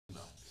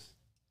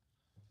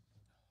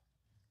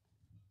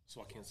So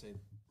I can't say.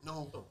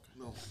 No, okay.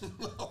 no,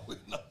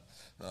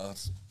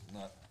 it's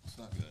not. It's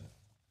not good.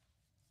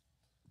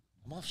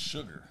 I'm off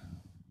sugar.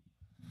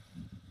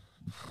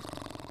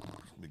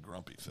 I'll be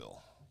grumpy, Phil.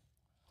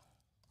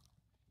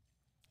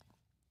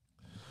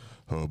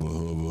 Hubba, hubba,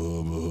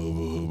 hubba,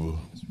 hubba,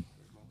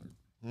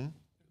 hubba.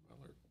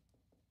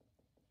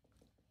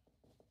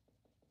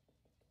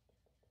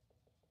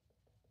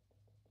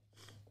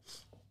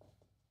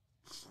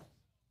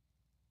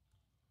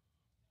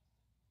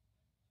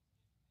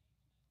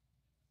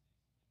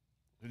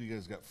 Who do you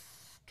guys got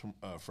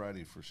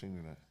Friday for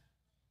senior night?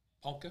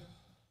 Ponca.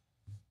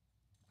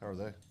 How are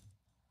they?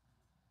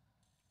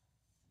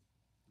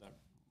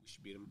 We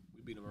should beat them.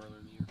 We beat them earlier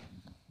in the year.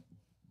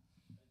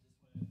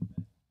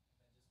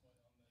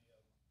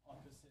 I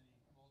just went on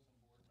the Ponca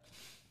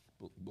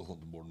City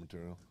Bulletin board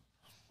material.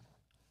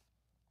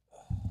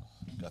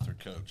 Guthrie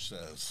coach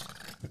says.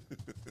 We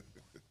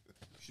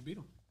should beat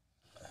them.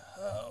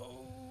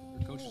 Oh.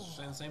 Your coaches are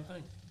saying the same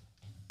thing.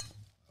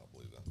 I'll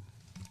believe that.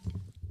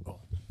 Oh.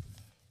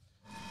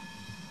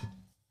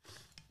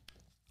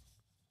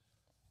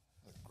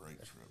 A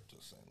great trip to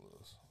St.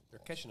 Louis. They're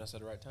catching us at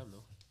the right time,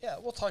 though. Yeah,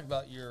 we'll talk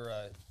about your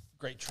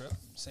great trip,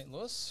 St.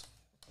 Louis.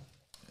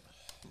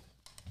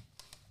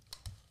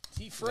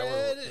 T.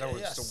 Fred, is that where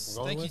yes. we're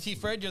going Thank you, with? T.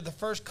 Fred. You're the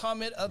first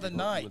comment of the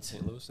night.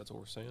 St. Louis, that's what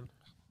we're saying.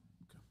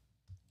 Okay.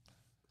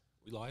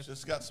 We live?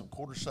 Just got some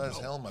quarter-size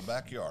hell in my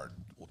backyard.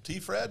 Well,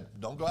 T-Fred,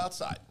 don't go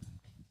outside.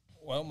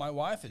 Well, my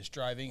wife is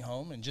driving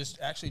home and just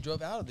actually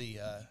drove out of the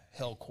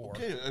hell core.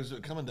 Okay, is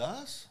it coming to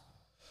us?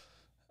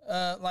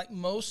 Like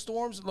most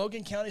storms,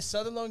 Logan County,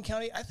 southern Logan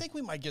County, I think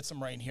we might get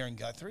some rain here in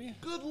Guthrie.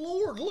 Good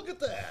Lord, look at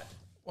that.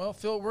 Well,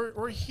 Phil,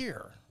 we're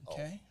here,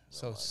 okay?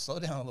 So slow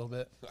down a little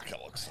bit. I got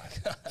a little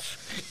excited.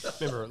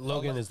 Remember,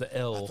 Logan is the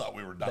L. I thought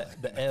we were done.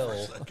 The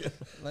L.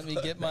 Let me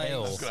get my.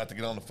 I'm going to have to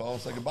get on the phone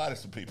and say goodbye to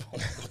some people.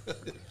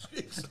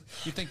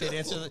 You think they'd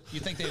answer? You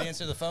think they'd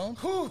answer the phone?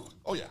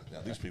 Oh, yeah.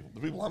 These people. The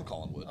people I'm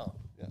calling would. Oh,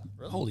 yeah.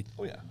 really? Holy.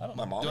 Oh, yeah. I don't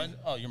My know.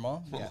 mom. Your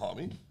mom? My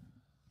mommy.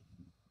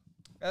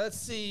 Let's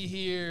see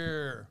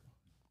here.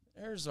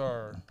 There's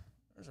our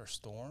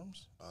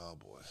storms. Oh,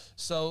 boy.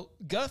 So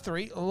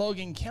Guthrie,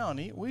 Logan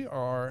County, we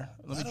are.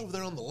 That over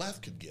there on the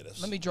left could get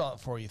us. Let me draw it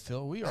for you,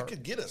 Phil. We are. That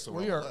could get us over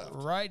We on are the left.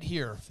 right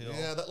here, Phil.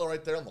 Yeah, that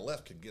right there on the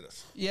left could get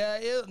us. Yeah,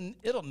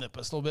 it'll nip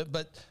us a little bit,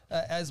 but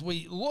as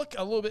we look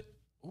a little bit,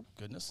 oh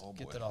goodness,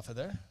 get boy. that off of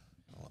there.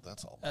 I don't know what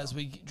that's all about. As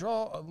we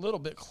draw a little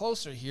bit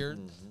closer here,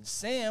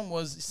 Sam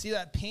see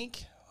that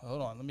pink?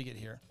 Hold on, let me get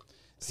here.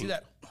 See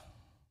that?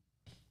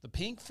 The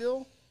pink,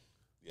 Phil?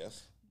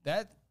 Yes.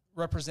 That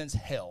represents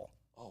hell.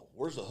 Oh,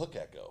 where's the hook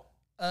echo?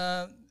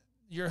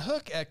 Your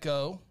hook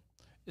echo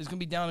is going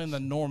to be down in the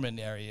Norman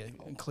area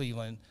in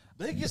Cleveland.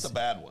 They get the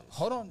bad ones.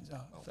 Hold on.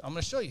 I'm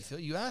going to show you, Phil.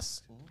 You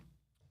asked.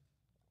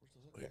 Where's the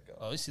hook echo?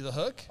 Oh, you see the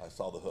hook? I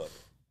saw the hook.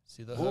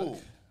 See the Ooh, hook?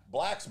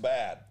 black's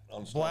bad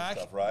on storm Black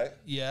stuff, right?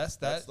 Yes,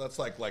 That's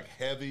like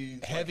heavy.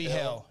 heavy like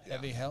hell. Yeah.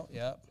 Heavy hell.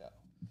 Yeah. Yeah.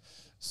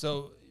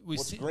 So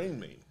What's green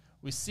mean?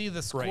 we see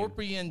the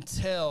scorpion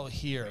tail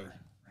here.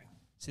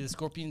 See the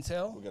scorpion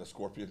tail? We got a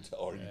scorpion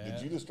tail.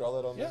 Did you just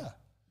draw that on there? Yeah.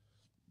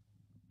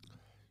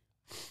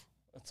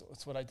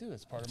 That's what I do.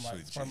 It's part of my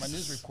Sweet news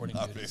Jesus. reporting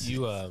I duties.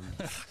 You,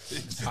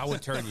 I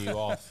would turn you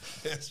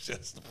off. It's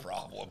just the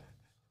problem.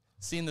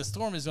 Seeing the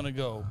storm is going to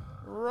go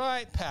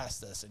right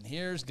past us, and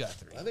here's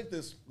Guthrie. I think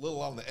this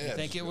little on the edge.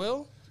 Think it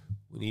will?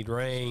 We need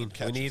rain.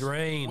 We need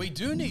rain. We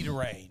do need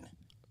rain.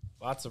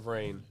 Lots of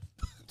rain.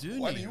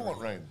 Why do you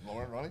want rain,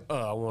 Lauren, Ronnie?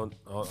 I want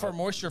For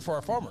moisture for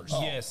our farmers.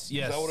 yes,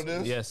 yes. Is that what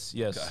it is? Yes,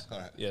 Okay, all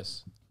right.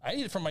 yes. I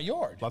need it for my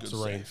yard. Lots Good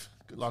of rain. save.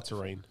 Good Lots of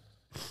rain.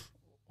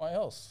 Why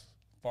else?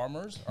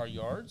 Farmers, our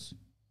yards.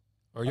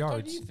 Or talking to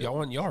yards. you, Phil. Y'all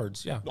want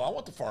yards? Yeah. No, I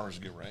want the farmers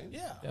to get rain.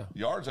 Yeah. Yeah.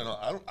 Yards,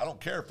 I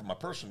don't care for my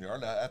personal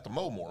yard. I have to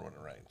mow more when it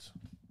rains.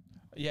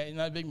 Yeah, you're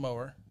not a big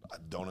mower. I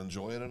don't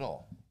enjoy it at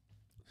all.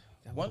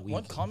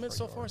 One comment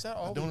so far, is that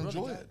all? I don't we really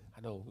enjoy got? it.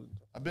 I know.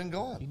 I've been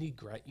gone. You need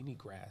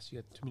grass. You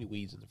have too many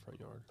weeds in the front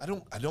yard.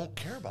 I don't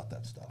care about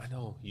that stuff. I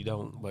know you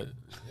don't, but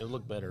it'll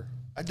look better.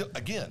 I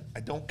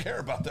don't care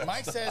about that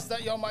Mike stuff. says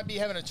that y'all might be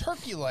having a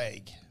turkey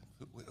leg.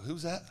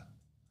 Who's that?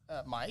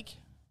 Mike,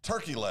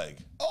 Turkey leg.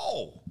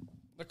 Oh,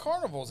 the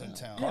carnival's in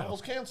town.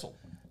 Carnival's canceled.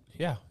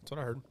 Yeah, that's what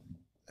I heard.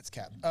 That's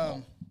Cap.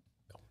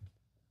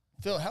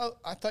 Phil,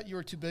 I thought you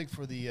were too big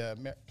for the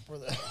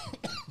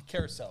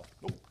carousel.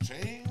 Nope,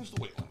 change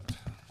the weight limit.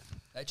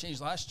 That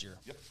changed last year.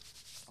 Yep,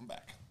 I'm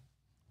back.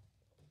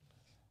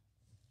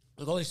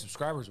 Look at all these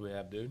subscribers we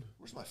have, dude.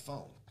 Where's my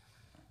phone?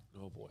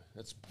 Oh boy,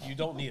 you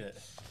don't need it.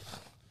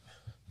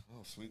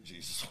 Oh, sweet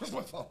Jesus. Where's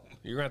my phone?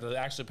 You're gonna have to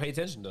actually pay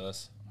attention to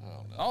us.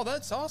 Oh, no. Oh,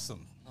 that's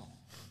awesome.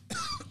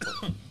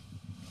 You're going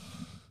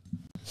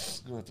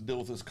to have to deal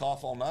with this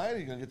cough all night? Are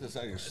you going to get this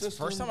out of your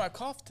system? First time I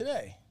coughed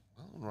today.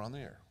 Well, we're on the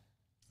air.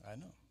 I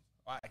know.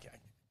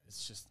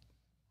 It's just,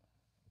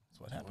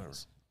 that's what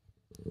happens.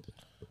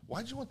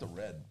 Why'd you want the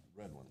red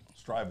one?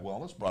 Strive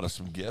Wellness brought us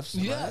some gifts.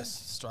 Yes.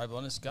 Strive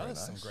Wellness got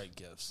us some nice. great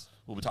gifts.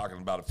 We'll be talking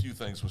about a few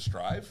things with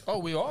Strive. Oh,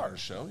 we on are. our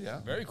show, yeah.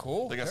 Very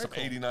cool. They got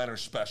Very some cool. 89er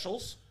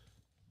specials.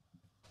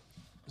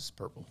 This is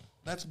purple.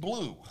 That's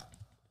blue.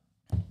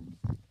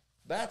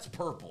 That's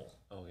purple.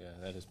 Oh, yeah,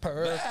 that is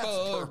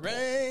Purple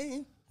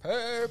rain.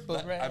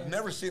 Purple rain. I've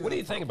never seen it. What do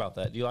you think about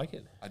that? Do you like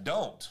it? I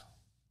don't.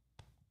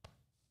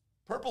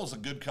 Purple is a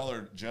good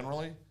color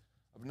generally.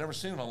 I've never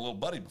seen it on a little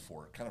buddy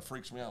before. It kind of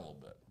freaks me out a little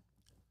bit.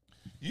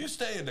 You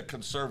stay into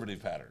conservative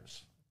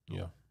patterns.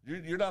 Yeah.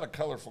 You're not a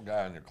colorful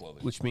guy in your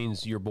clothing. Which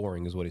means you're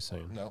boring is what he's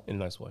saying. No. In a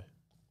nice way.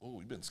 Oh,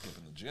 you've been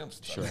skipping the gym.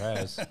 Sure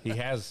has. He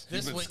has.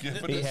 You've been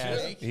skipping He the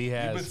has. gym. He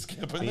has. You've been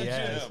skipping the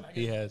gym.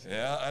 He has.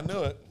 Yeah, I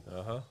knew it.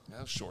 Uh-huh. That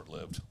was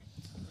short-lived.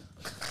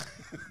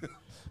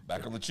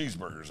 Back on the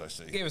cheeseburgers, I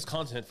see. He gave us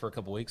content for a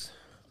couple weeks.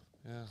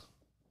 Yeah.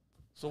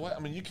 So what? I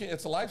mean, you can't.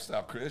 It's a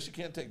lifestyle, Chris. You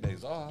can't take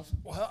days off.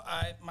 Well,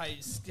 my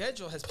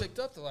schedule has picked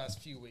up the last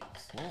few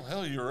weeks. Well,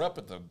 hell, you were up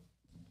at the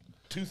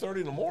 2:30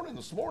 in the morning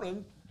this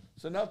morning.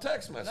 So now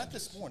text messages. Not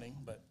this morning,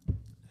 but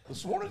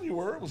This morning you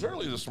were. It was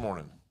early this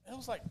morning. it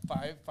was like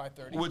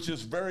 5:30. Which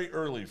is very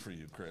early for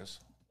you, Chris.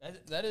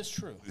 That is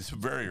true. It's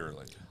very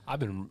early. I've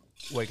been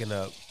waking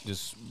up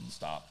just.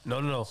 Stop.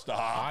 No. Stop.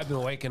 I've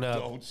been waking up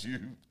Don't you?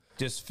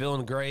 just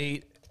feeling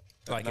great.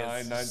 Like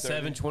 9:30? it's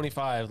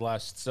 7:25 the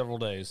last several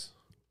days.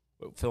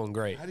 Feeling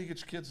great. How do you get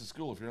your kids to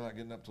school if you're not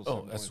getting up till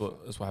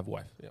 7:25? That's why I have a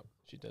wife. Yeah,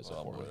 she does that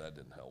Oh, for boy, me. that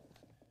didn't help.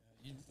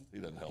 He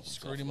doesn't help himself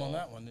Screwed him at on all.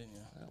 that one, didn't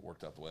you? That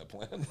worked out the way I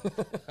planned.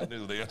 I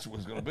knew the answer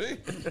was going to be.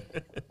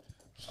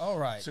 All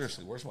right.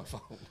 Seriously, where's my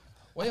phone?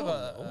 We have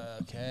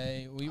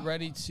okay. We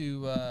ready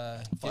to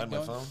Find get my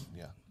going? phone?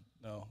 Yeah.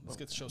 No, let's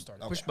get the show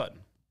started. Push button.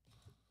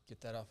 Get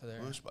that off of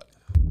there. Push button.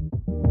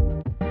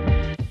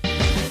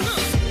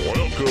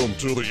 Welcome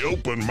to the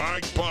Open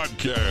Mic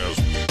Podcast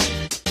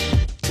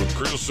with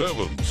Chris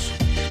Evans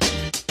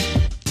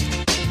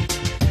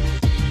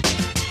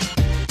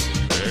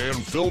and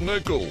Phil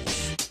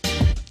Nichols,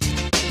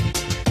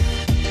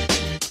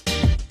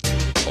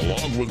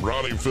 along with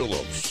Ronnie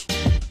Phillips.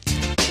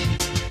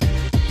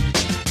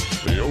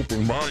 The Open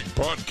Mic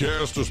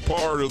Podcast is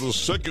part of the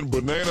Second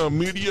Banana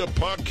Media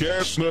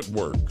Podcast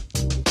Network.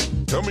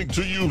 Coming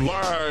to you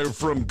live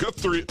from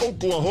Guthrie,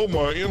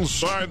 Oklahoma,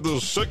 inside the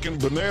Second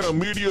Banana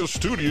Media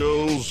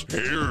Studios,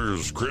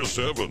 here's Chris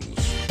Evans.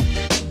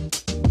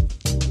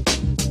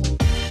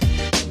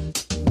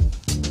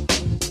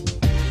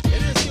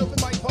 It is the Open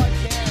Mic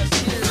Podcast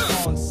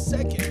here on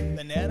Second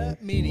Banana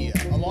Media,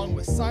 along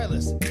with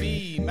Silas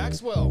B.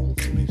 Maxwell.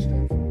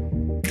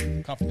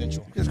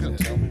 Confidential. You guys going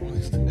to tell me what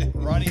he's doing?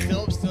 Ronnie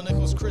Phillips, Phil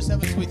Nichols, Chris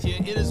Evans with you.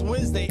 It is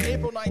Wednesday,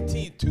 April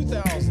 19th,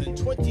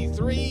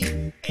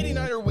 2023,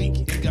 89er week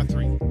in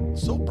Guthrie.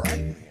 So bright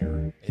in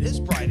here. It is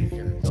bright in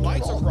here. The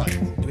lights are bright.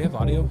 Do we have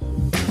audio?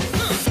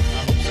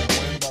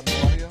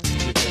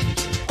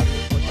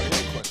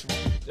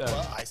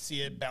 Well, I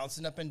see it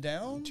bouncing up and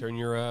down. Turn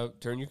your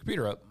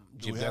computer up.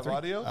 Do Jim we have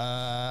Guthrie.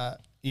 audio?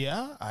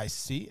 Yeah, I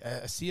see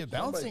it Somebody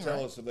bouncing. tell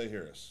Right? us if they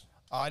hear us.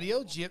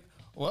 Audio,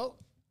 well,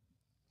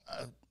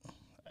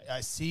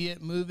 I see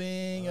it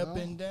moving up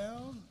and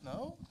down.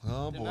 No?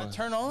 Oh, Did boy. not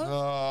turn on?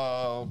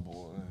 Oh,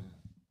 boy.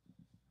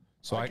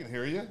 So I can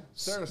hear you.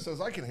 Sarah says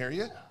I can hear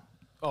you.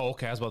 Oh,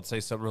 okay. I was about to say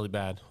something really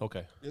bad.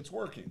 Okay. It's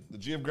working. The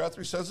G of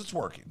Guthrie says it's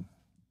working.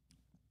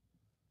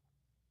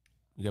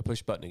 You got to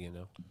push button again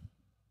now.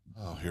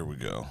 Oh, here we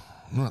go.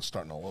 We're not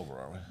starting all over,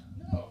 are we?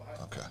 No.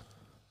 Okay.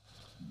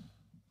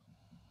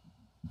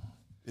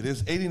 It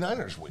is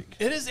 89ers week.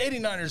 It is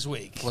 89ers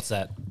week. What's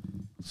that?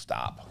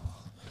 Stop.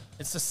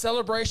 It's the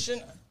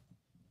celebration,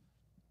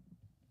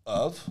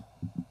 Of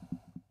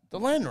the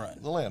land run.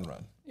 the land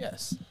run.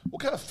 Yes.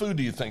 What kind of food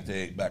do you think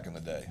they ate back in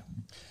the day?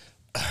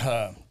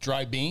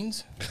 Dry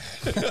beans.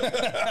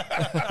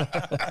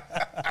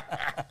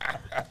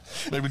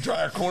 Maybe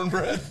drier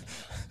cornbread?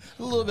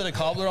 A little bit of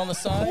cobbler on the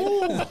side.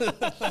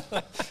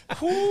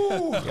 Whew.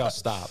 You got to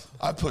stop.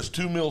 I pushed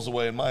 2 meals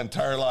away in my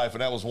entire life,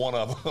 and that was one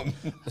of them.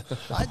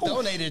 I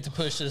donated to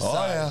push this Oh,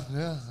 side.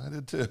 yeah, I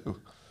did too.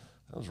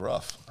 That was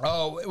rough.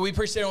 Oh, we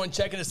appreciate everyone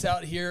checking us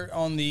out here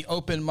on the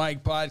Open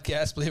Mic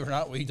Podcast. Believe it or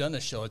not, we've done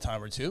this show a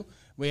time or two.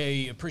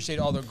 We appreciate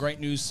all the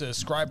great new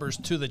subscribers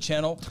to the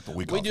channel. a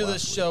week We off do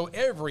this last week. show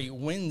every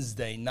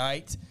Wednesday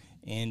night,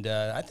 and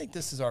I think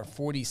this is our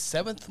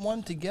 47th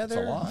one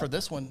together lot. for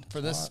this one for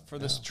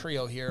this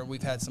trio here.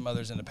 We've had some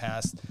others in the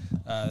past.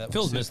 That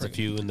Phil's were missed a super-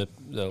 few in the.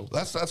 No,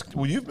 That's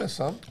well, you've missed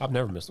some. I've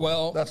never missed one.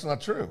 Well, That's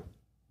not true.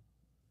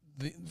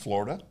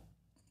 Florida?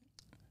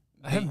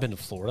 I haven't been to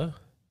Florida.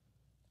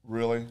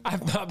 Really?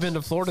 I've not been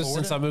to Florida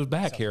since I moved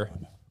back here.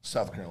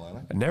 South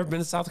Carolina? I've never been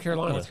to South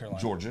Carolina. North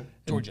Carolina, Georgia?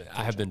 Georgia.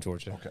 I have been to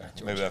Georgia. Okay.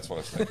 Maybe that's what I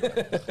was thinking.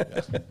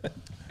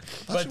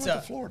 But you went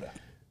to Florida.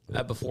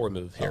 Before we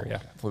moved here, yeah.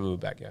 Before we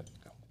moved back, yeah.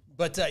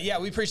 But yeah,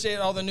 we appreciate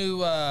all the new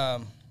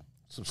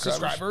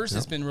subscribers. Yeah.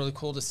 It's been really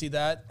cool to see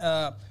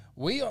that.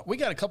 We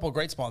got a couple of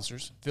great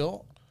sponsors.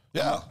 Phil,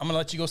 Yeah. I'm gonna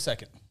let you go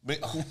second.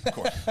 Oh, of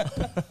course.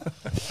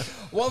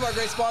 One of our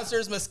great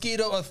sponsors,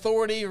 Mosquito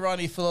Authority.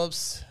 Ronnie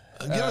Phillips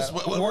Give us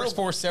works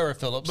for Sarah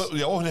Phillips. But,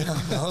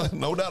 yeah,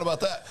 no doubt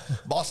about that,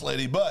 boss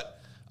lady. But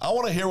I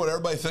want to hear what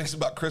everybody thinks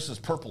about Chris's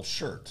purple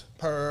shirt.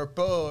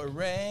 Purple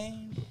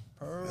rain.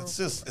 Purple. It's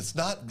just,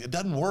 it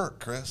doesn't work,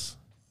 Chris.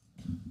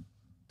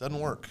 Doesn't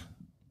work.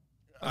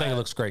 I think it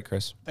looks great,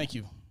 Chris. Thank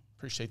you.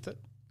 Appreciate that.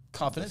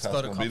 Confidence, That's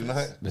how vote it's of gonna be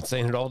confidence. tonight. Been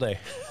saying it all day.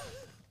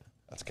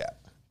 That's cap.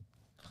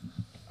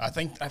 I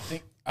think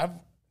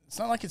it's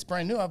not like it's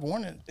brand new. I've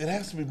worn it. It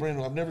has to be brand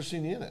new. I've never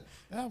seen you in it.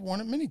 Yeah, I've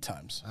worn it many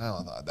times.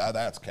 Oh,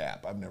 that's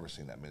cap. I've never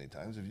seen that many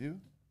times. Have you?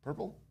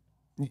 Purple?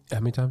 How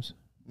many times?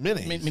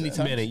 Many. Many times.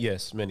 Many,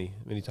 yes, many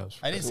times.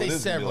 I didn't So say it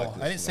is gonna be several. like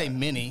this I didn't say tonight.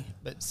 many,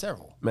 but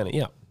several. Many,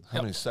 yeah.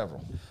 How many?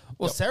 Several.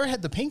 Well, Sarah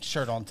had the pink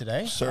shirt on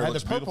today. Sarah I had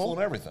looks the beautiful purple.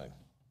 and everything.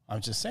 I'm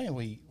just saying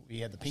we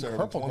had the pink Sarah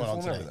purple looks going on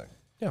wonderful today. and everything.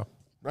 Yeah.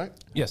 Right?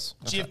 Yes.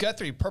 Chief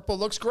Guthrie, purple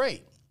looks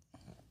great.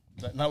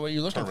 But not what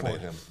you're looking Terminate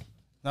for. him.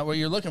 Not what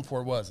you're looking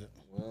for, was it?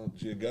 Well,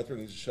 Gia Guthrie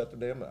needs to shut the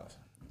damn mouth.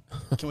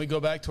 Can we go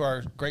back to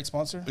our great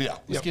sponsor? Yeah.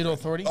 Mosquito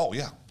Authority. Oh,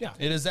 yeah. Yeah.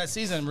 It is that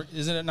season,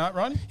 isn't it not,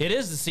 Ronnie? It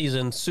is the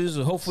season.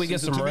 Susan, hopefully we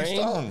get Season some to be rain.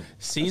 stung.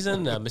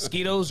 Season.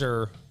 Mosquitoes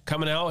are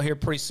coming out here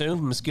pretty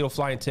soon. Mosquito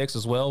flying ticks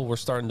as well. We're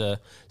starting to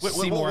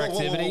see more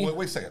activity.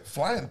 Wait a second.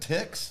 Flying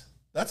ticks?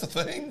 That's a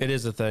thing? It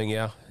is a thing,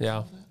 yeah.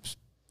 Yeah.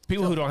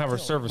 People who don't have our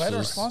services. Let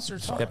our sponsor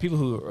talk. Yeah, people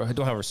who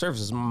don't have our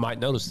services might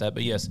notice that.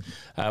 But yes,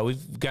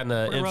 we've gotten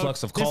an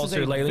influx of This calls is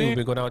here a lately. very- We've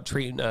been going out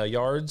treating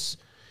yards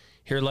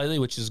here lately,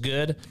 which is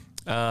good.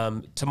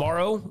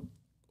 Tomorrow,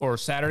 or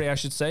Saturday, I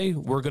should say,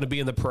 we're going to be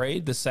in the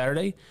parade this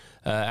Saturday.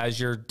 As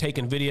you're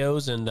taking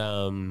videos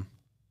and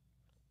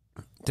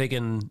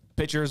taking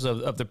pictures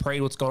of the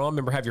parade, what's going on,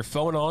 remember, have your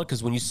phone on,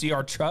 because when you see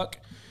our truck,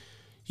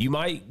 you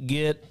might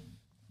get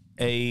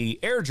a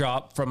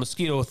airdrop from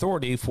Mosquito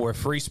Authority for a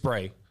free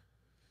spray.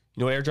 You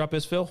know what airdrop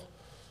is, Phil?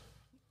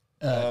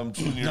 When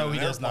you're no, in he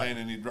an does not.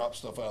 airplane and you drop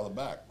stuff out of the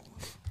back.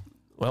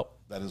 Well,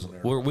 That is an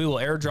airplane. we will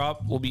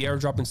airdrop. We'll be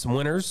airdropping some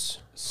winners,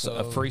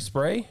 a free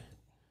spray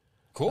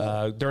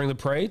Cool. during the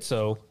parade.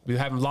 So we're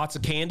having lots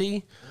of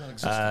candy.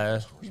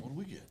 What do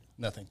we get?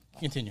 Nothing.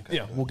 Continue.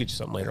 Yeah, we'll get you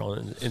something later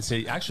on. And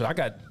see, actually, I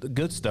got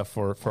good stuff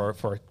for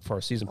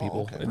our season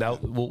people. okay. And now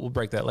we'll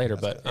break that later.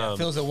 But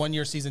Phil's a 1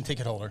 year season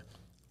ticket holder.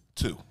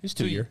 2. he's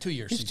 2 year. 2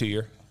 years. He's 2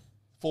 year.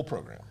 Full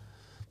program.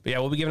 But yeah,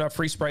 we'll be giving out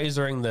free sprays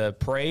during the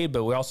parade,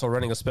 but we're also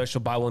running a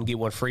special buy one, get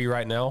one free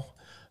right now.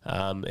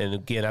 And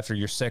again, after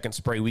your second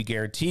spray, we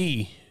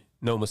guarantee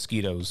no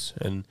mosquitoes.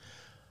 And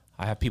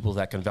I have people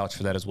that can vouch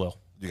for that as well.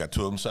 You got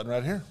 2 of them sitting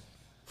right here?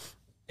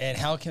 And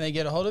how can they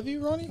get a hold of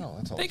you, Ronnie? No,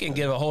 that's all. They can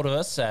get a hold of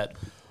us at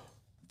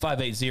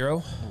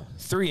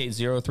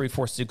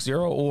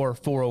 580-380-3460 or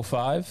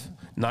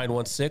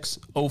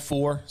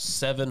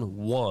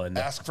 405-916-0471.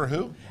 Ask for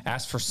who?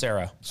 Ask for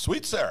Sarah.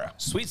 Sweet Sarah.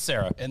 Sweet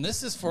Sarah. And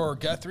this is for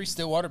Guthrie,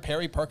 Stillwater,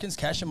 Perry, Perkins,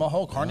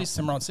 Cashamaho, Kearney,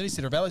 Cimarron City,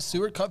 Cedar Valley,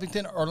 Seward,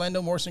 Covington,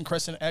 Orlando, Morrison,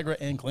 Crescent, Agra,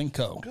 and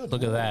Glencoe.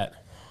 Look at that.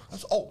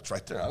 It's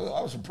right there. I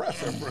was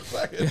impressed there for a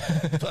second.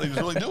 I thought he was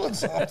really doing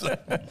something.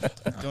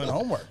 Doing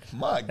homework.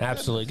 My goodness.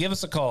 Absolutely. Give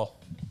us a call.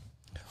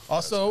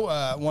 Also,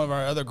 one of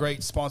our other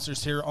great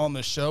sponsors here on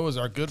the show is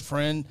our good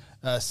friend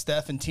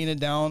Steph and Tina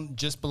down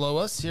just below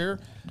us here.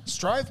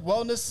 Strive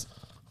Wellness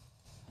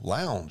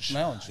Lounge.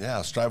 Lounge.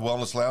 Yeah, Strive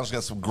Wellness Lounge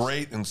got some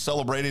great and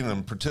celebrating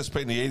and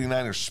participating in the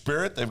 89ers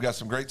spirit. They've got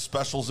some great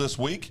specials this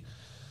week.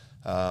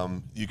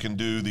 You can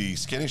do the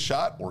skinny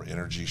shot or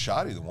energy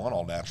shot, either one,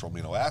 all natural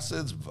amino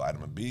acids,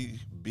 vitamin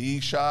B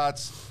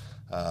shots.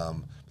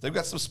 They've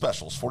got some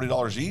specials,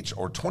 $40 each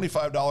or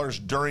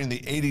 $25 during the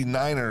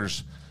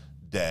 89ers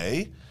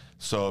day.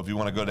 So if you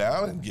want to go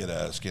down and get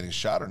a skinny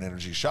shot or an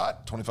energy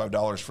shot,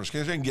 $25 for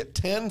skinny shot, you can get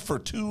 10 for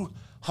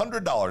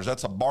 $200.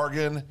 That's a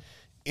bargain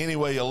any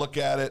way you look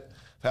at it.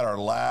 We've had our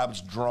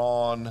labs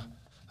drawn.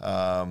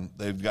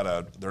 They're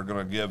going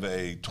to give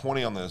a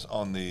 20 on this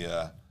on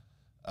the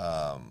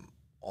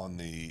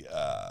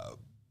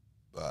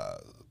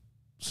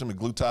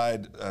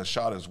semaglutide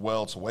shot as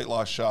well. It's a weight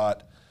loss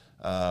shot.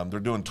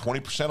 They're doing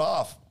 20%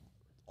 off.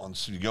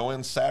 So you go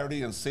in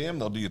Saturday and see them.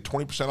 They'll do you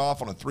 20%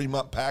 off on a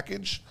 3-month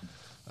package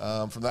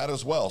from that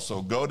as well.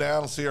 So go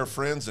down and see our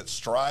friends at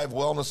Strive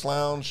Wellness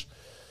Lounge.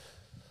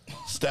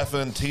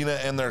 Stefan, Tina,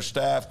 and their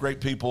staff, great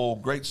people,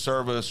 great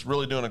service,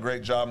 really doing a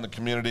great job in the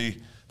community.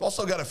 We've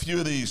also got a few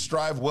of these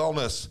Strive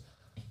Wellness,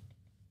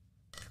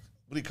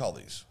 what do you call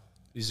these?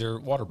 These are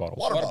water bottles.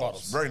 Water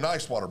bottles. Very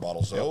nice water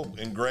bottles, though.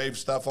 Engraved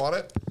stuff on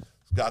it.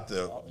 It's got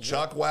the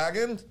chuck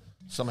wagon.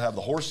 Some have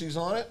the horsies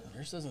on it.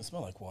 Yours doesn't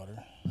smell like water.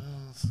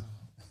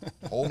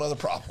 Whole nother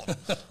problem.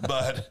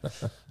 But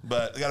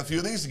they got a few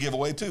of these to give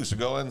away, too. So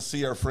go and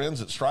see our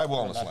friends at Strive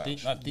Wellness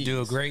Lounge. Not these.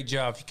 Do a great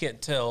job. If you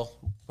can't tell,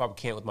 probably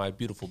can't with my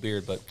beautiful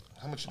beard, but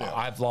How much you down?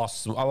 I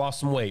lost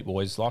some weight,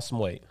 boys. Lost some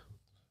weight.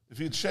 If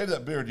you'd shave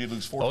that beard, you'd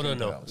lose 14 Oh,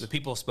 no. pounds. The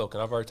people have spoken.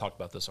 I've already talked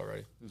about this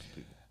already.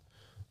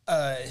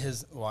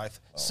 His wife.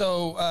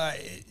 So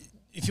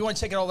if you want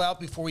to check it all out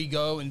before you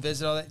go and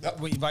visit all that,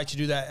 we invite you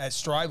to do that at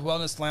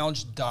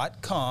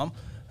strivewellnesslounge.com.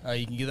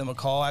 You can give them a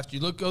call after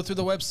you go through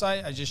the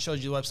website. I just showed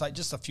you the website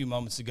just a few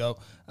moments ago.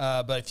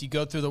 But if you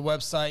go through the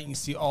website, you can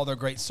see all their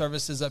great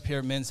services up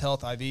here, Men's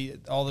Health, IV,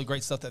 all the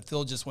great stuff that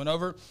Phil just went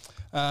over.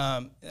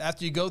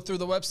 After you go through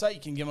the website,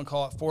 you can give them a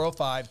call at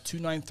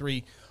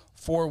 405-293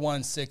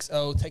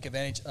 4160. Take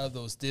advantage of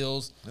those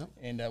deals. Yep.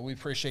 And we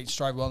appreciate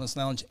Strive Wellness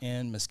Lounge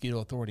and Mosquito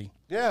Authority.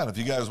 Yeah, and if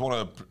you guys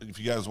want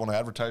to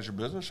advertise your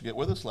business, get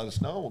with us. Let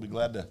us know. We'll be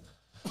glad to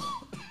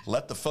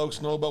let the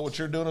folks know about what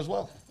you're doing as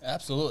well.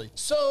 Absolutely.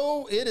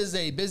 So it is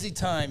a busy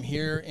time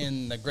here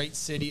in the great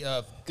city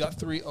of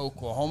Guthrie,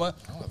 Oklahoma.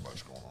 I don't have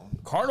much going on.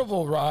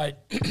 Carnival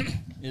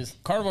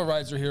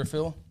rides are here,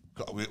 Phil.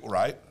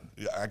 Right?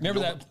 Yeah, Remember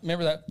that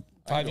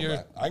I can go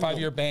back. I can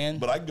five-year ban?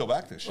 But I can go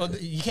back this year. Well,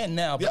 you can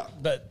now, Yeah.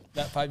 but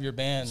that 5-year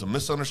ban. It's a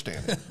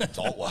misunderstanding. That's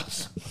all it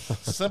was.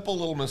 Simple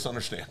little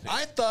misunderstanding.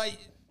 I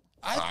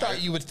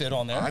thought you would fit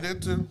on there. I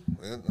did too.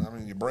 I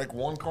mean, you break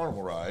one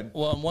carnival ride.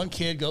 Well, and one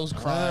kid goes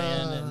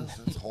crying, and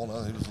It's a whole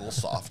nother. He was a little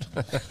soft.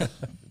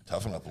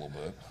 Toughen up a little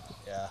bit.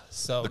 yeah.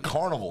 So The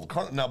carnival.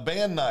 Now,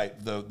 band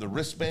night, the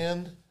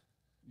wristband,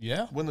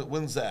 yeah,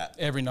 when's that?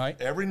 every night.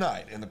 Every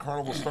night. And the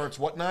carnival starts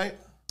what night?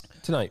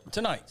 Tonight.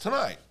 Tonight,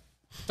 Tonight.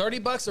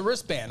 $30 a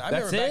wristband. I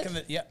That's remember back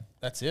it? in the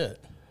that's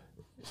it.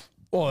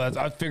 Well,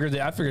 I figured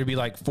it'd be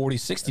like 40,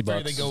 60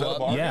 figured bucks. they go Is that a up.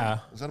 bargain? Yeah.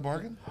 Is that a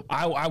bargain?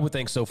 I would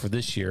think so for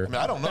this year. I mean,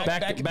 I don't know.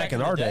 Back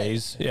in our the day,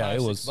 days, yeah, it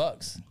 $5-6 was.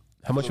 bucks.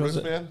 How much The was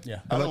it? wristband? Yeah.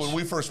 I know when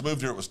we first moved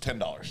here, it was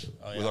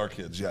 $10 with our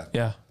kids. Yeah.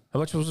 Yeah. How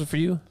much was it for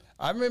you?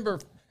 I remember.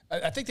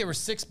 I think they were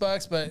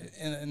 $6, but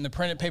in the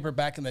printed paper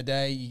back in the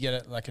day, you get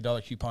it like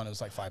 $1 coupon. It was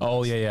like $5.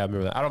 Oh yeah, I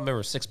remember that. I don't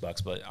remember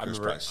 $6, but I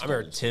remember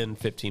probably $10,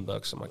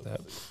 $15, something like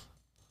that.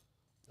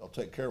 They'll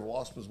take care of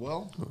wasp as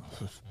well.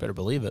 Better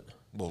believe it.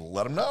 We'll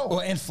let them know. Well,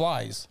 and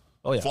flies.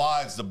 Oh yeah.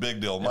 Flies the big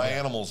deal. My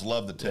animals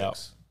love the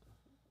ticks,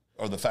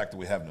 or the fact that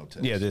we have no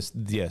ticks. Yeah,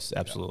 yes,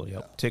 absolutely.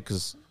 Yep.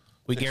 Ticks,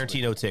 we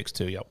guarantee no ticks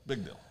too. Yep.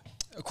 Big deal.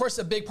 Of course,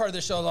 a big part of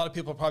the show, a lot of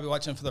people are probably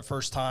watching for the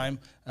first time.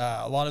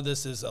 A lot of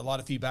this is a lot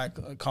of feedback,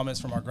 comments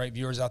from our great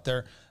viewers out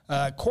there.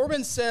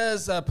 Corbin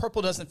says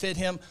purple doesn't fit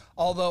him,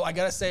 although I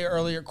got to say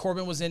earlier,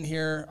 Corbin was in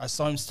here. I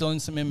saw him stealing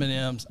some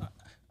M&Ms.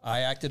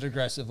 I acted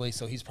aggressively,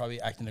 so he's probably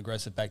acting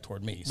aggressive back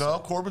toward me. So. No,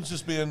 Corbin's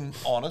just being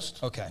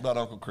honest Okay. about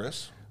Uncle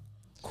Chris.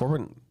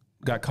 Corbin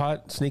got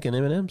caught sneaking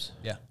M&Ms.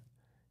 Yeah.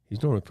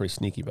 He's normally pretty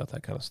sneaky about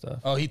that kind of stuff.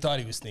 Oh, he thought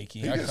he was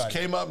sneaky. He just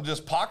came up and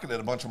just pocketed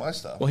a bunch of my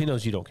stuff. Well, he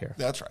knows you don't care.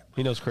 That's right.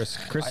 He knows Chris.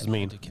 Chris is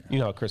mean. do care. You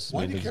know how Chris is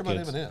Why mean. do you to care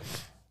his about kids. M&M?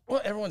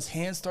 Well, everyone's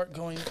hands start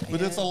going.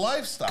 But it's a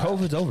lifestyle.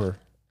 COVID's over.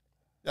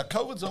 Yeah,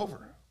 COVID's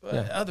over.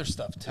 Other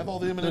stuff too. Have all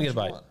the M&Ms Let me you get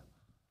a bite. want.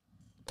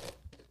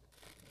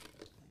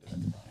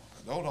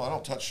 No, I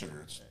don't touch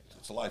sugar.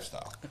 It's a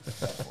lifestyle.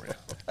 That's for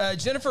you.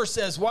 Jennifer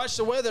says, "Watch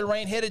the weather.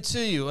 Rain headed to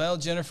you." Well,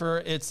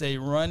 Jennifer, it's a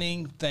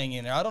running thing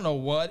in there. I don't know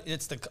what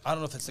it's the. I don't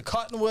know if it's the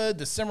cottonwood,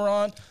 the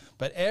Cimarron,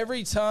 but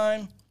every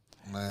time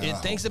it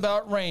thinks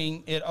about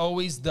rain, it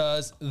always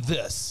does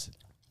this.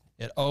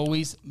 It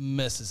always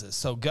misses it.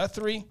 So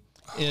Guthrie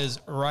is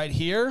right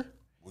here,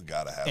 We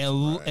got to have and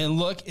some rain. and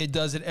look, it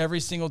does it every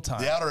single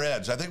time. The outer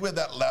edge. I think we had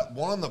that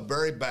one on the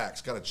very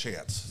back's got a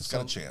chance. It's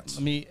got a chance.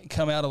 Let me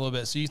come out a little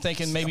bit. So you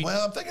thinking maybe?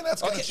 Well, I'm thinking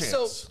that's got Okay, a chance.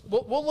 so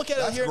we'll look at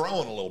it that's here.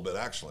 growing a little bit,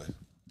 actually.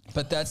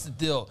 But that's the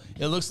deal.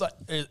 It looks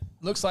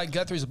like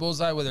Guthrie's a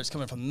bullseye, whether it's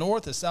coming from the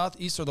north, the south,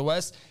 east, or the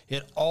west.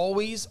 It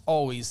always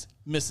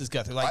misses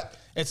Guthrie. Like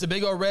it's a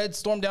big old red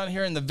storm down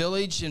here in the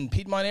village in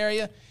Piedmont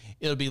area.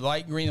 It'll be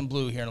light green and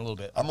blue here in a little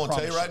bit. I'm going to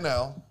tell you right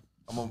now.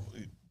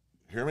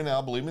 Hear me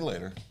now, believe me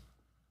later.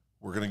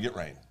 We're going to get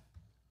rain.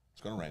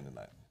 It's going to rain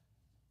tonight.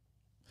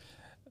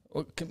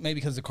 Well, maybe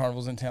because the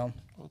carnival's in town.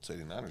 Well, it's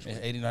 89ers week.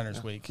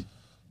 89ers week. That's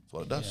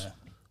what it does. Yeah.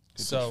 Can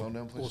you So- put your phone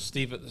down,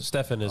 please?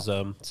 Stefan is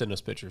sending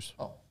us pictures.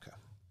 Oh, okay.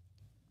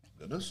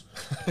 Goodness.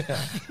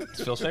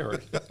 It's Phil's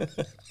favorite.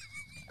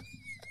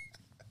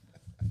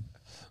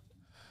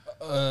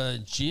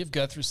 G of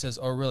Guthrie says,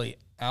 "Oh, really?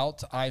 Out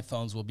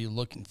iPhones will be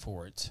looking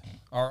for it.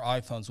 Our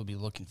iPhones will be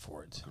looking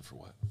for it." Good for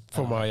what?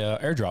 For my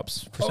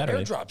airdrops for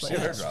Saturday. Airdrops. Yeah,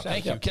 Yes. airdrops.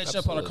 Thank you. Yeah, Catching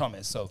up on our absolutely.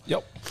 comments. So,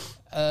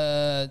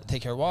 Yep.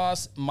 take care,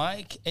 Ross.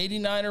 Mike,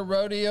 89er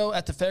rodeo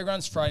at the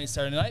fairgrounds Friday,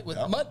 Saturday night with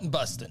mutton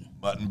busting.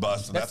 Mutton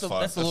busting. That's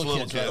fun. that's the little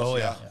kids, right? Oh,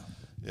 yeah.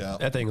 Yeah.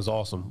 That thing is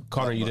awesome.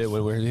 Connor, you did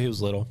when he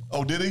was little.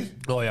 Oh, did he?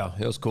 Oh yeah,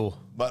 it was cool.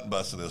 Mutton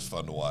busting is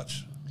fun to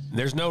watch.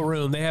 There's no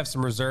room. They have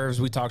some reserves.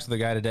 We talked to the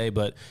guy today,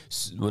 but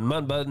when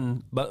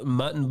mutton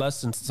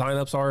busting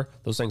signups are,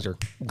 those things are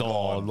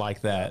gone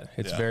like that.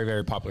 It's Yeah. very,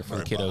 very popular for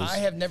the Very kiddos. I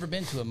have never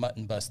been to a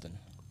mutton busting.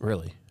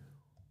 Really?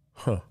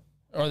 Huh.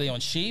 Are they on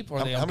sheep? Or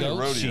are they How on many goats?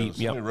 rodeos? Sheep,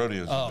 How yep. many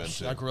rodeos Oh, have you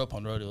been I to? grew up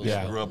on rodeos.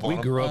 Yeah, grew up we on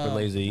 'em? grew up in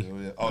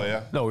Lazy. Oh,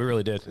 yeah? No, we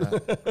really did.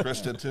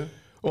 Chris did too?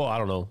 Well, I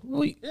don't know.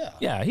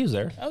 Yeah, he was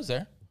there. I was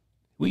there.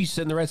 We used to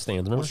sit in the red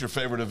stands. Remember? What's your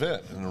favorite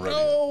event in the rodeo?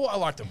 Oh, I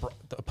like the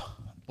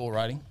bull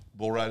riding.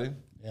 Bull riding?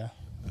 Yeah.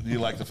 Do you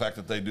like the fact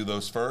that they do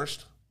those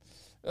first?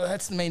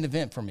 That's the main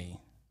event for me.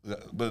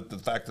 But the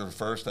fact that they're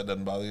first, that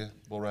doesn't bother you?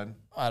 Bull riding?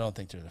 I don't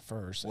think they're the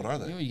first. What are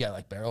they? You got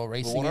like barrel Well,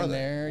 racing what are in they?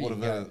 there. What You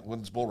event? got-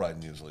 When's bull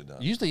riding usually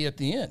done? usually at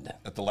the end.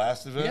 At the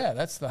last event? Yeah,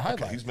 that's the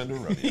highlight. Okay, he's been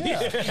doing rodeo.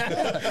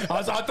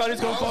 I thought he was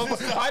going to fall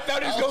for it. I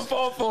thought he was going to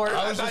fall for it.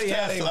 I was thought just he had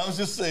testing. him. I was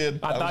just saying.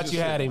 I thought was you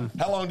just had saying. him.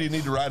 How long do you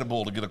need to ride a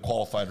bull to get a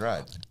qualified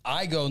ride?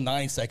 I go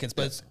 9 seconds,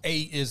 but it's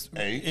eight is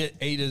Eight?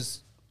 eight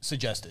is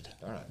suggested.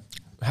 All right.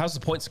 How's the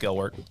point scale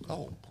work?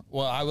 Oh,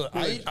 Well,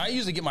 I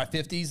usually get my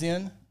 50s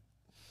in.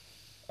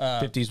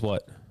 50s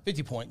what?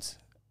 50 points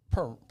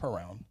per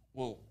round.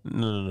 well,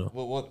 No.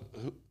 well,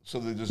 so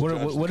they just What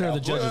judge are the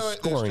judges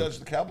They scoring? just judge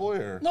the cowboy,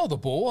 or No, the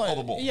bull. Oh,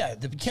 the bull. Yeah,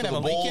 you can't So have the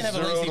a bull's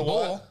 0 lazy to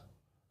bull.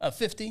 what?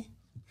 50.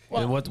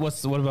 And what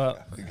about?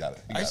 You got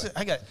it.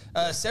 I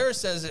got. Sarah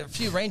says a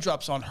few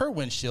raindrops on her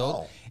windshield,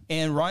 Oh.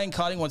 and Ryan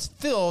Cotting wants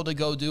Phil to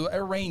go do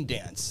a rain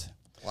dance.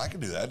 Well, I can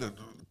do that.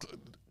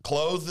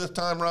 Clothes this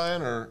time,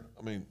 Ryan, or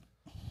I mean,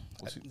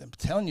 I'm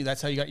telling you,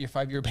 that's how you got your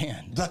 5-year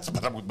ban.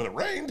 but it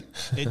rained.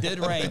 It did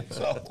rain.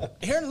 So,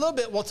 Here in a little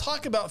bit, we'll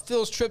talk about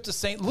Phil's trip to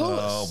St. Louis.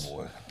 oh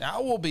boy,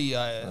 That will be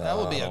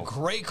a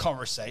great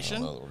conversation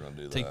I don't know that we're gonna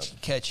do to that.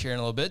 catch here in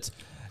a little bit.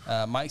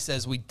 Mike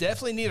says we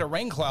definitely need a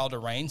rain cloud to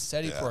rain,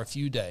 steady for a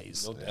few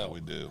days. yeah, we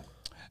do.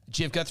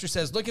 GF Guthrie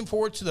says looking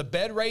forward to the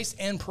bed race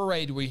and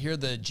parade. We hear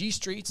the G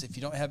Streets. If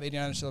you don't have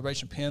 89er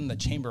celebration pin, the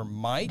chamber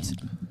might.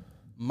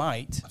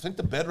 I think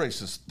the bed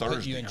race is you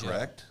Thursday, in jail.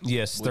 correct?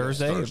 Yes,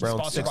 Thursday around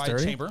Sponsored by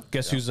 6:30. Chamber.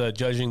 Guess who's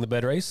judging the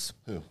bed race?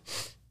 Who?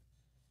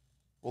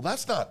 Well,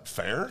 that's not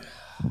fair.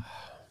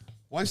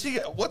 Why is he?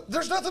 What?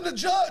 There's nothing to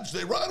judge.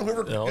 They run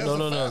whoever. No.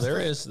 has the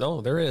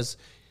fastest. There is.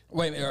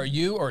 Wait a minute, are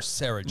you or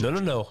Sarah?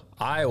 No.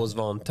 I was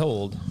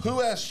voluntold.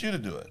 Who asked you to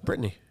do it?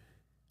 Brittany.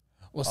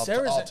 Well, I'll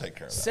take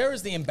care of that.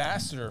 Sarah's the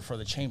ambassador for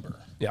the chamber.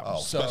 Yeah.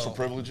 Oh, So- special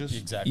privileges.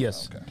 Exactly.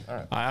 Yes. Okay. All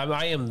right.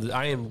 I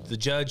am the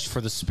judge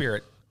for the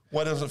spirit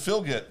Why doesn't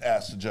Phil get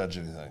asked to judge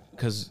anything?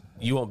 because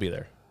you won't be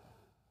there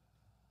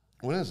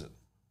When is it?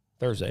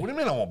 Thursday. What do you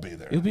mean I won't be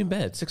there? You'll be in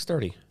bed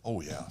 6:30. Oh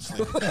yeah.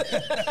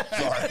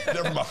 Sorry,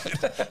 never mind.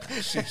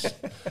 Jeez.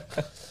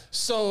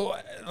 So,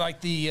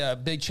 like the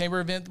big chamber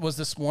event was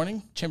this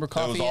morning, Chamber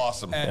Coffee.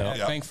 awesome. At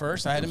Yeah. Bank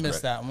First. I had to miss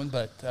great. that one,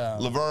 but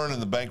Laverne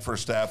and the Bank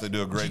First staff, they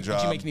do a great job.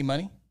 did you make any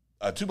money?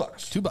 $2.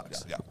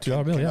 $2. Yeah.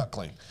 $2 bill, Came yeah. out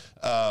clean.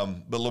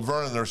 But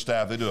Laverne and their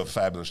staff, they do a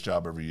fabulous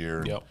job every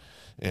year. Yep.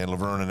 And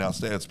Laverne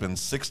announced that it's been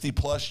 60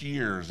 plus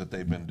years that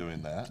they've been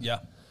doing that. Yeah.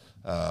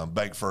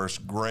 Bank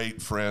First,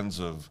 great friends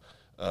of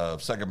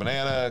Second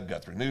Banana,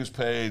 Guthrie News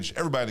Page,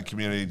 everybody in the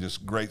community,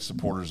 just great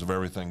supporters of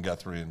everything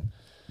Guthrie. And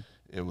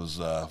it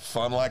was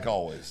fun like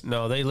always.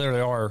 No, they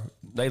literally are.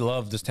 They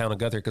love this town of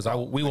Guthrie because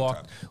we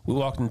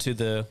walked into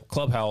the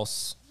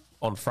clubhouse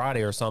on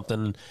Friday or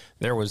something.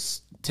 There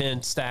was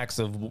 10 stacks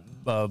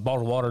of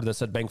bottled water that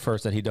said Bank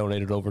First that he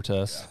donated over to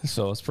us. Yeah.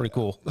 So it's pretty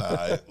cool.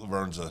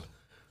 Laverne's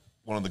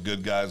one of the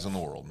good guys in the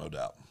world, no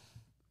doubt.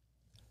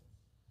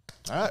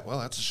 All right, well,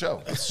 that's the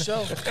show.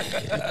 So,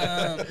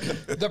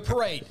 the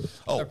parade.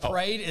 The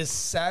parade is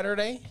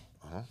Saturday,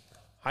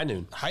 High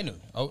noon. high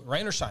noon. Oh,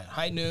 rain or shine,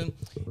 high noon.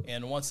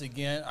 And once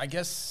again, I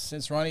guess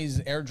since Ronnie's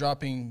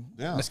airdropping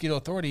Mosquito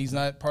Authority, he's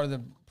not part of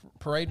the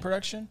parade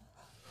production.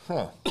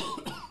 Huh.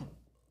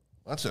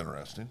 That's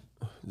interesting.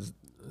 Is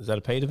that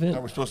a paid event? How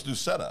are we supposed to do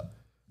setup?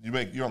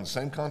 You're on the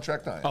same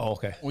contract I am. Oh,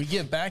 okay. We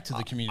give back to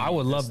the community. I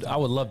would love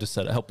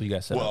to help you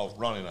guys set up. Well,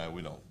 Ronnie and I,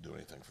 we don't do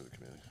anything for the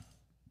community.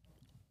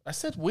 I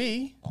said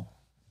we.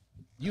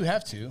 You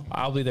have to.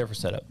 I'll be there for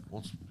setup.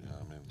 Well, yeah,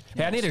 I mean,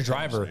 Hey, I need a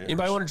driver.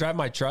 Anybody want to drive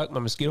my truck,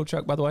 my mosquito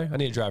truck, by the way? I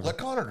need a driver. let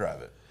Connor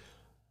drive it.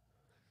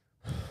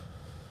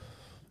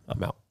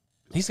 I'm out.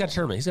 He's got a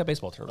tournament. He's got a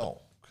baseball tournament.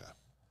 Oh, okay.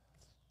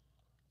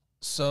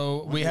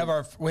 So we have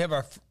our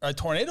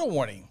tornado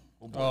warning.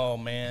 Oh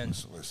man.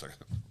 So, wait a second.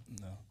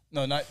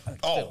 No, not.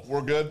 Oh,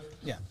 we're good?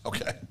 Yeah.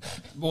 Okay.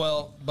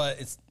 Well, but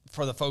it's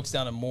for the folks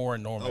down in Moore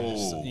and Norman.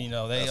 Oh, you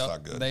know, that's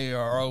not good. They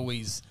are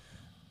always.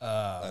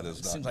 That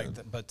is not Seems good.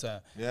 like, but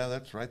Yeah,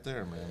 that's right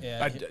there, man.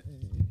 yeah.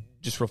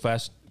 Just real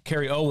fast.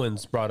 Kerry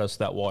Owens brought us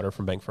that water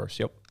from Bank First.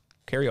 Yep.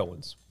 Kerry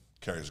Owens.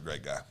 Kerry's a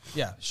great guy.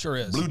 Yeah, sure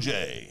is. Blue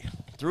Jay,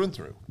 through and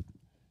through.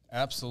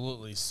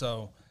 Absolutely.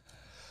 So,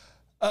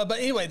 but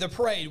anyway, the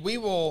parade, we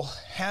will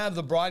have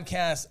the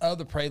broadcast of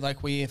the parade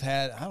like we have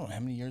had, I don't know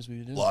how many years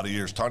we've done. A lot of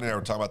years. Tony and I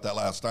were talking about that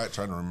last night,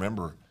 trying to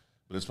remember,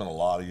 but it's been a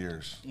lot of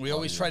years. We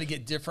always try to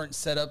get different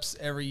setups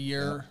every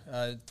year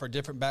for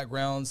different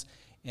backgrounds.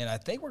 And I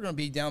think we're going to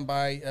be down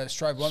by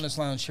Strive Wellness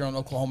Lounge here on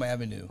Oklahoma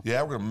Avenue.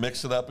 Yeah, we're going to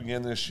mix it up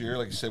again this year.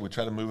 Like you said, we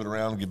try to move it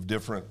around, give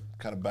different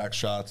kind of back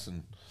shots.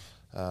 And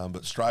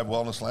but Strive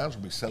Wellness Lounge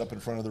will be set up in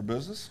front of their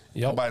business.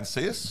 Yep. Come by and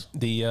see us.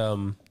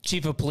 The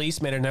chief of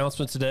police made an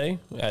announcement today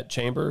at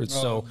Chamber.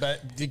 So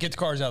But to get the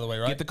cars out of the way,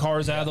 right? get the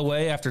cars out of the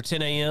way after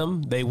 10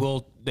 a.m. They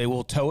will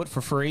tow it for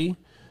free.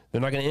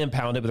 They're not going to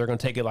impound it, but they're going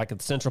to take it like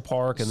at Central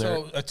Park. And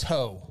So a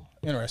tow.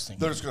 Interesting.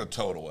 They're just going to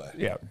tow it away.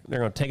 they're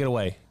going to take it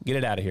away, get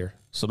it out of here.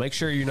 So make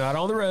sure you're not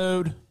on the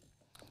road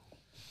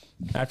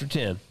after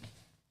 10.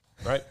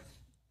 Right?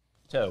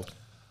 Tow.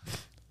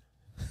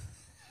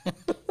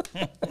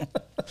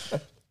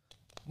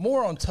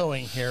 More on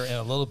towing here in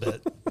a little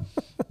bit.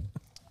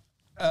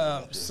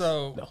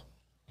 So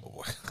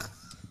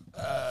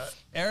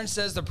Aaron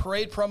says the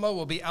parade promo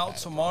will be out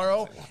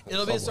tomorrow.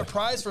 It'll be a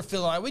surprise for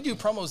Phil and I. We do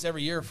promos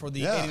every year for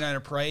the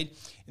 89er parade,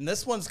 and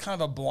this one's kind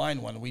of a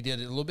blind one. We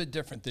did it a little bit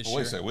different this year.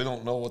 Wait a second. We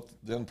don't know what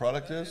the end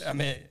product is? I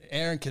mean,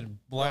 Aaron could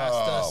blast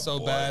us so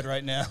bad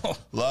right now.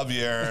 Love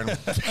you, Aaron.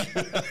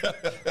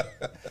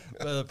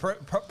 The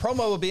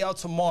promo will be out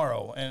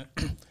tomorrow, and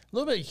a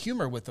little bit of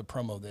humor with the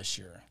promo this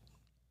year.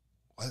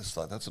 I just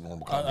thought that's a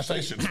normal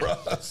conversation for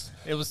us.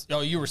 It was.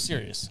 Oh, you were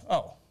serious.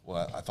 Oh.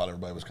 Well, I thought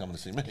everybody was coming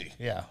to see me.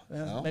 Yeah,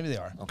 No? maybe they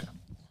are. Okay.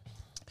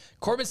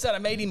 Corbin said I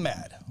made him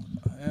mad.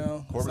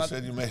 Corbin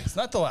said you made. It's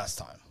not the last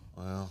time.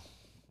 Well,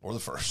 or the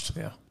first.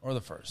 Yeah. Or the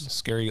first.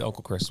 Scary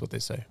Uncle Chris, what they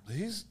say.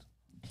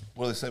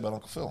 What do they say about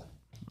Uncle Phil?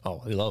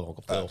 Oh, they love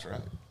Uncle Phil. That's right.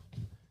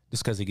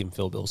 Just because he give him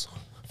Phil bills.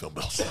 Phil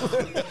Bills.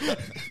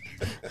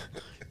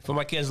 For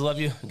my kids love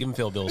you, give him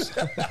Phil bills.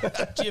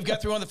 G.F.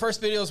 Guthrie, one of the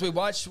first videos we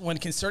watched when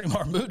Concerning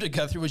Mar moved to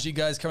Guthrie was you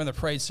guys covering the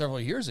parade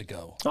several years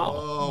ago.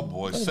 Oh,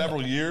 boy.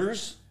 Several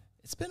years?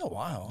 It's been a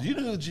while. Do you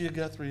know who Gia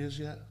Guthrie is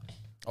yet?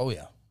 Oh,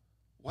 yeah.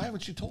 Why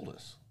haven't you told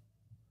us?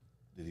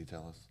 Did he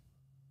tell us?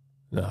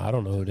 No, I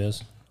don't know who it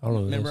is. I don't know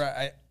who it Remember,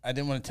 is. I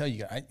didn't want to tell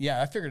you guys.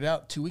 I figured it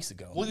out 2 weeks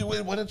ago. Well,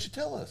 why didn't you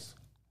tell us?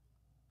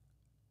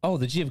 Oh,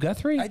 the G of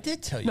Guthrie? I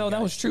did tell you. No, that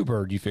guys. was True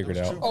Bird you figured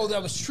out. Oh,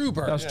 that was True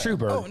Bird. That was True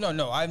Bird. Oh,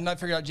 no. I've not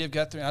figured out G.F.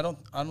 Guthrie. I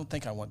don't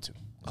think I want to.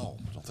 Oh,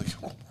 I don't think you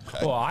want.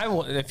 Okay.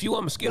 Well, if you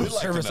want mosquito We'd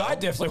like to service, know. I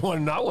definitely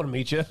want to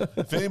meet you.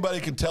 If anybody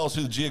can tell us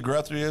who the Gia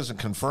Guthrie is and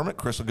confirm it,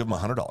 Chris will give him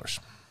 $100.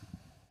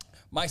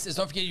 Mike says,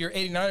 don't forget your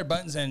 89er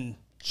buttons and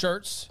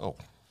shirts. Oh.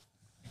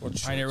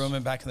 Pioneer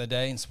women back in the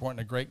day and supporting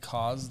a great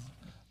cause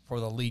for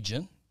the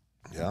Legion.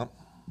 Yeah. Look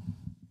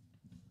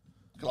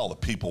at all the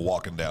people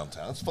walking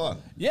downtown. It's fun.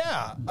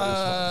 Yeah. It's fun to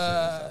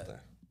see this out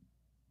there.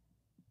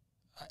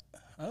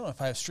 I don't know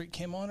if I have street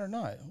cam on or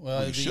not.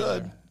 Well, You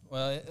should.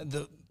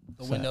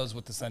 The windows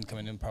with the sun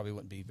coming in probably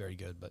wouldn't be very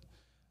good. But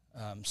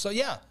so,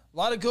 yeah, a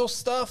lot of cool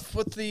stuff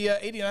with the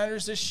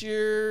 89ers this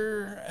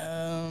year.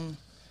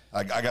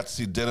 I got to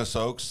see Dennis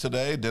Oaks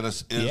today.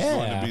 Dennis is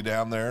going to be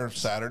down there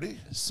Saturday,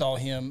 Saw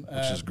him.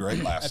 which is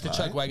great last at the night.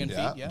 Chuck Wagon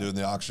feet, yeah. Doing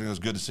the auction. It was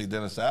good to see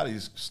Dennis out.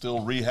 He's still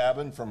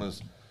rehabbing from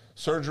his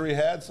surgery he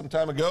had some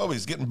time ago. But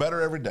he's getting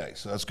better every day,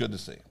 so that's good to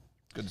see.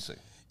 Good to see.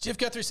 Jeff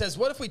Guthrie says,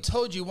 what if we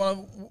told you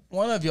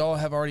one of y'all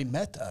have already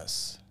met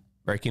us?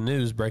 Breaking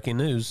news.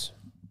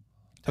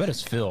 I bet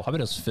it's Phil.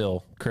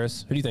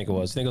 Chris, who do you think it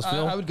was? You think it was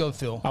Phil? I would go with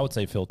Phil. I would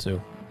say Phil,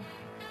 too.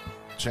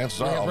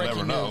 Chances are have I'll breaking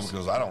never know news.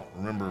 because I don't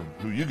remember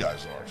who you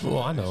guys are. So.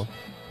 Well, I know.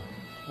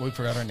 We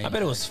forgot our name. I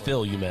bet it was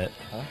Phil you met.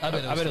 I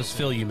bet it was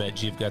Phil you met,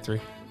 G of Guthrie.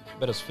 I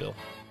bet it was Phil.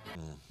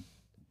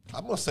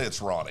 I'm going to say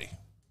it's Ronnie.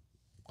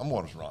 I'm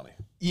going with Ronnie.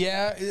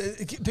 Yeah,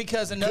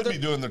 because Could another... be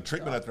doing the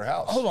treatment at their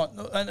house. Hold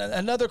on.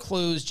 Another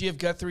clue is G.F.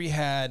 Guthrie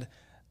had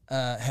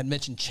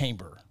mentioned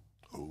Chamber.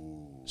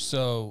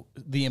 So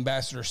the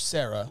ambassador,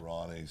 Sarah.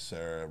 Ronnie.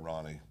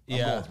 I'm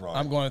Yeah, going with Ronnie.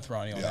 I'm going with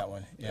Ronnie on that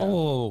one. Yeah.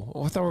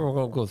 Oh, I thought we were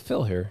going to go with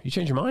Phil here. You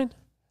changed your mind?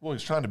 Well,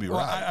 he's trying to be Well,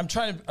 right. I'm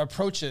trying to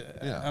approach it.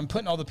 Yeah. I'm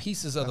putting all the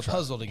pieces of the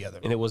puzzle together.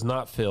 And it was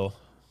not Phil.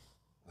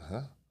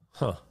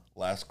 Huh.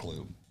 Last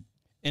clue.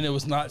 And it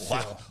was not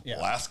Phil. Yeah.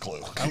 Last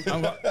clue. I'm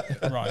going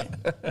Ronnie.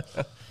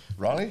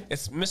 Ronnie?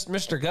 It's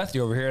Mr.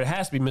 Guthrie over here. It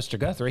has to be Mr.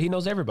 Guthrie. He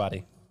knows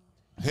everybody.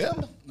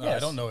 Him? No, I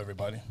don't know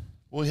everybody.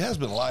 Well, he has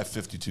been alive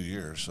 52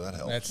 years, so that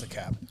helps. That's the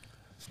cap.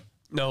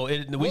 No,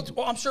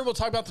 Well, I'm sure we'll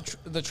talk about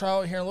the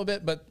trial here in a little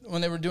bit, but when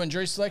they were doing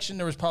jury selection,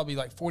 there was probably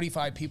like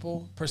 45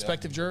 people,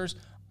 prospective jurors.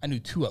 I knew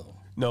 2 of them.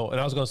 No,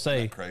 and I was going to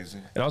say crazy.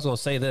 And I was going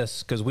to say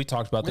this because we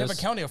talked about We this. have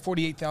a county of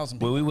 48,000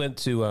 people. When we went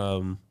to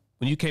when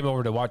you came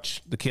over to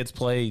watch the kids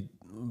play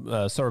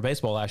summer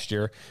baseball last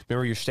year,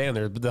 remember you're standing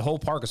there, but the whole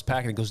park was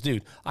packed and goes,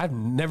 dude, I've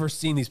never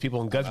seen these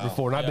people in Guthrie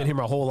before, and I've been here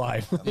my whole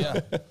life. Yeah.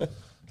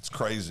 It's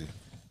crazy.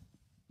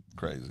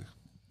 Crazy.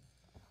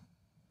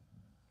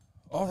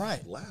 All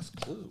right. Last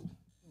clue.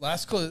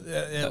 Last clue.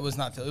 It was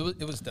not Phil.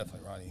 It was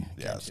definitely Ronnie.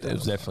 Yeah, It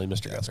was definitely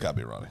Mr. It's Guthrie. got to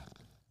be Ronnie.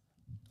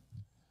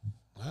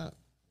 What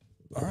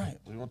All right.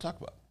 do you want to talk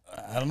about?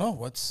 I don't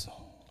know.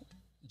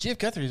 G.F.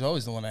 Guthrie is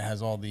always the one that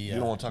has all the. You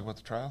don't want to talk about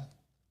the trial?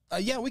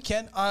 Yeah, we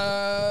can.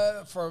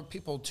 For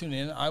people tuning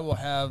in, I will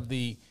have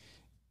the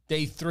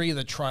day 3 of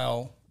the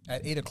trial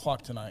at 8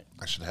 o'clock tonight.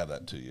 I should have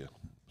that to you.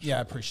 Yeah,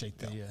 I appreciate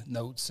the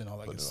notes and all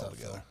that good Put it all stuff.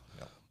 together.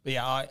 Yeah.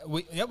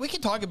 But yeah, we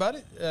can talk about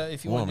it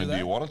if you Well, I want to mean, do do that.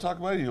 you want to talk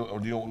about it, or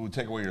do you want to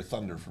take away your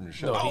thunder from your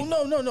show? Oh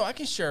no! I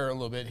can share a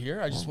little bit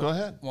here. I just go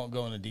ahead. won't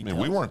go into I detail.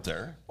 mean, we weren't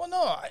there. Well,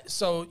 no.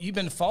 So you've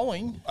been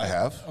following? I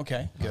have.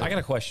 Okay, good. I got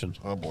a question.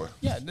 Oh boy.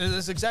 Yeah, this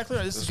is exactly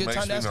right. This is a good makes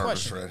time to me ask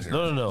nervous questions.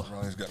 right here. No.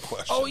 Ronnie's got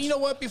questions. Oh, you know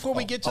what? Before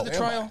we get to the am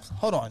trial,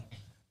 hold on.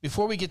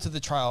 Before we get to the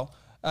trial,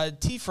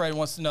 T. Fred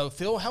wants to know,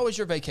 Phil, how was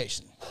your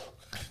vacation?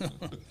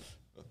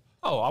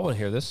 Oh, I want to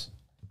hear this.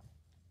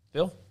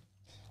 Phil,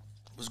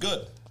 It was good.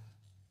 It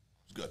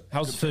was good.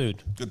 how's the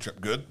food? Good trip.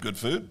 Good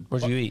food.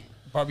 Where'd you eat?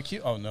 Barbecue?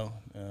 Oh, no.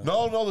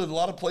 No, there's a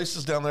lot of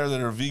places down there that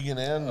are vegan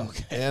and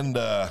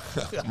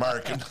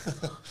American.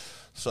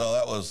 So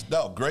that was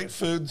great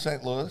food in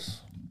St. Louis.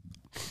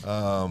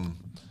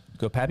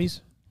 Go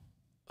Pappy's?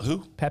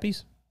 Who?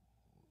 Pappy's?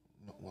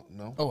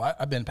 No. Oh,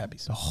 I've been to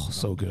Pappy's. Oh,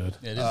 so good.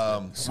 It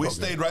is. We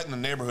stayed right in the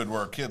neighborhood where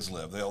our kids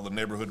live. They all the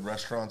neighborhood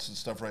restaurants and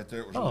stuff right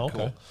there. It was really okay.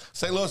 cool.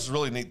 St. Louis is a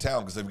really neat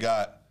town because they've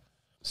got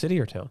City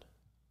or town?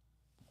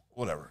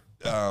 whatever.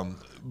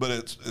 But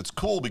it's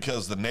cool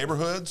because the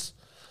neighborhoods,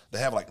 they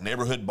have like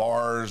neighborhood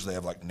bars, they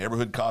have like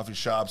neighborhood coffee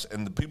shops,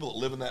 and the people that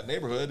live in that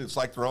neighborhood, it's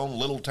like their own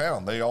little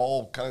town. They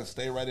all kind of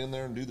stay right in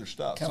there and do their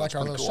stuff. Kind of like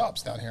our little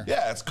shops down here.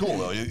 Yeah, it's cool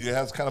though. It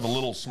has kind of a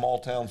little small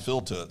town feel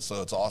to it,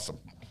 so it's awesome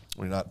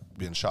when you're not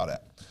being shot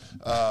at.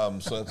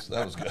 So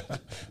that was good.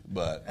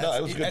 But no,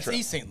 it was a good That's trip.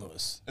 East St.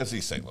 Louis. That's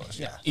East St. Louis.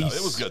 Yeah. No,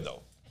 it was good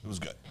though. It was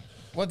good.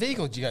 What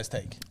vehicle did you guys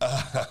take?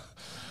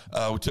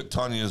 We took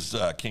Tanya's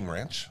King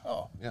Ranch.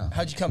 Oh, yeah.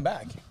 How'd you come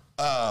back?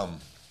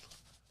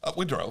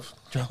 We drove.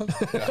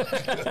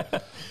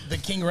 The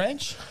King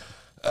Ranch?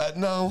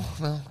 No.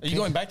 Are you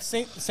going back to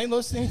St.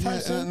 Louis anytime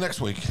soon?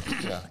 Next week.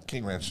 Yeah,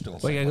 King Ranch still.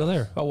 Well, you gotta go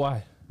there. Oh,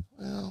 why?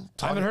 Well,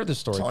 I haven't heard this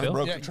story, Tanya Phil.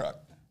 broke Yeah. the truck.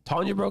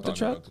 Tanya broke the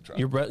truck? broke the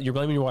truck. You're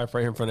blaming your wife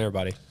right here in front of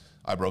everybody.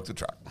 I broke the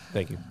truck.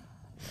 Thank you.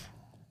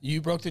 You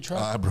broke the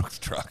truck? I broke the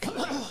truck.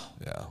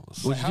 Yeah.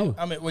 What'd you do?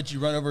 I mean, would you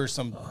run over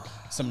some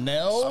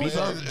nails? Speed Or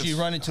bump? did you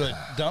run into a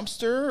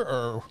dumpster?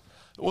 Or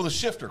Well, the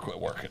shifter quit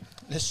working.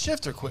 the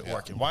shifter quit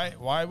working?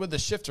 Why would the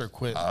shifter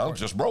quit? I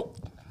just broke.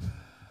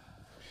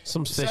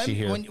 Some So, fishy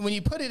here. When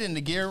you put it into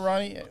gear,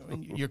 Ronnie,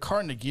 when your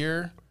car into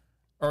gear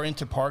or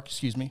into park,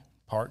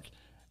 park.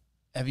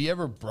 Have you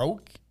ever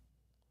broke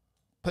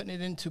putting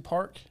it into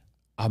park?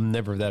 I'm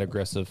never that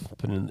aggressive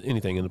putting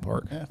anything in the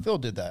park. Yeah, Phil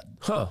did that.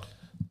 Huh.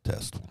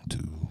 Test 1, 2,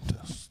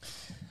 test.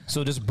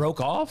 So it just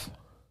broke off?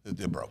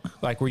 It broke.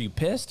 Like, were you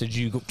pissed? Did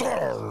you go?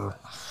 "Grr"?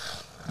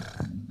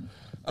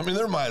 I mean,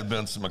 there might have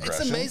been some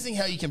aggression. It's amazing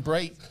how you can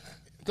break.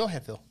 Go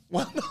ahead, Phil.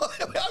 Well, no,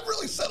 I mean, I've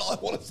really said all I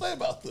want to say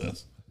about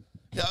this.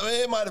 Yeah, I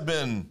mean, it might have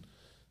been.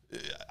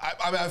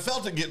 I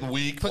felt it getting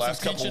weak the Put some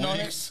last couple tension on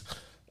it?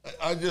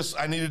 weeks.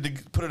 I needed to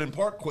put it in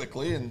park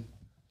quickly, and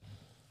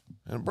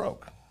it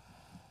broke.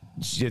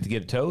 Did you have to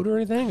get it towed or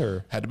anything?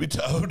 Or Had to be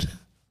towed.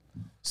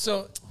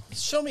 So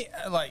show me,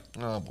 like,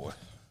 Oh boy.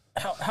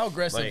 how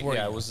aggressive were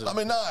you? I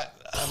mean,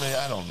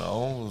 I don't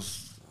know. It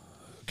was,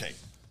 okay,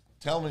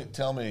 tell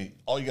me.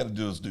 All you got to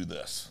do is do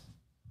this.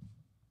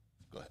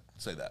 Go ahead,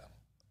 say that.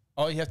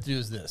 All you have to do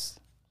is this.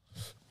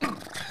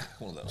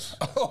 One of those.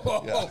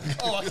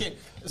 Oh, okay.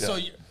 So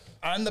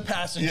I'm the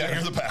passenger. Yeah,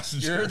 you're the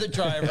passenger. You're the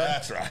driver.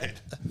 That's right.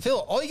 Phil,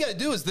 all you got to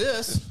do is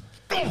this.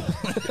 Yeah,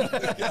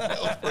 that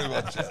was pretty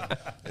much it.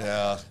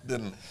 Yeah,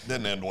 didn't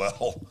end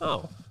well.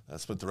 Oh. I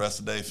spent the rest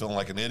of the day feeling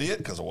like an idiot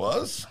because I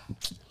was.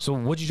 So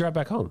what'd you drive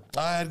back home?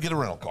 I had to get a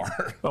rental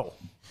car. Oh.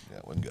 Yeah,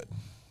 it wasn't good.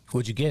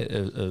 What'd you get?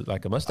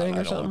 Like a Mustang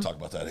I or don't want something? to talk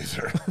about that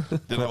either.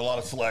 Didn't have a lot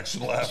of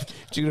selection left.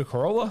 Did you get a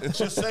Corolla? It's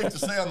just safe to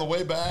say on the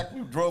way back,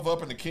 we drove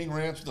up into King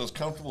Ranch with those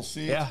comfortable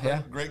seats.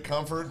 Yeah. Great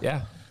comfort.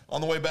 Yeah. On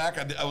the way back,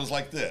 I was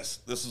like this.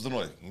 This is the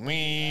noise.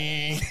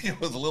 It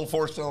was a little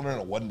four-cylinder,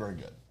 and it wasn't very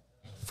good.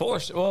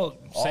 Forced. Well,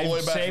 All the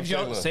way back saved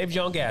from St. Louis.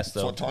 you on gas, That's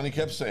though. what Tanya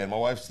kept saying. My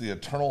wife's the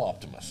eternal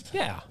optimist.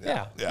 Yeah.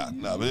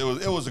 No, but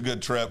it was a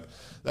good trip.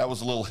 That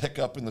was a little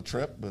hiccup in the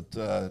trip, but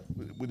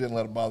we didn't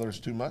let it bother us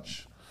too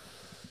much.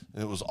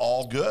 It was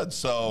all good.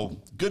 So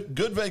good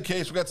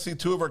vacation. We got to see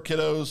two of our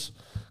kiddos.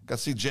 Got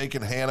to see Jake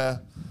and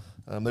Hannah.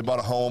 They bought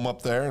a home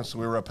up there, and so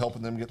we were up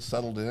helping them get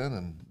settled in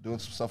and doing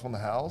some stuff on the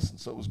house. And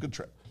so it was a good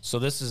trip. So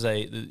this is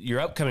your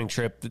upcoming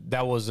trip.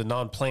 That was a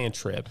non-planned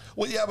trip.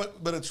 Well, yeah,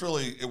 but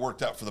it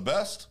worked out for the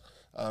best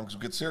because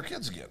we get to see our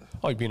kids again.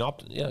 Oh, you're being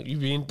you're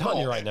being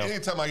Tanya right now.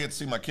 Anytime I get to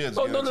see my kids,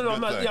 Oh, again, it's a no,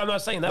 good thing. I'm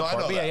not saying that part, I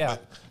know but yeah.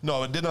 But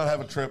no, it did not have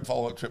a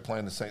follow-up trip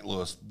planned to St.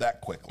 Louis that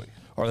quickly.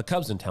 Are the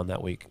Cubs in town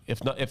that week?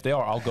 If they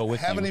are, I'll go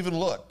with Haven't you. even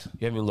looked.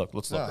 You haven't even looked.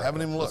 Let's look. No, right haven't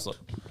now. even Let's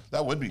looked. look.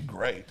 That would be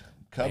great.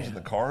 Cubs and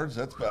the Cards.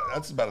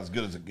 That's about as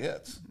good as it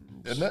gets,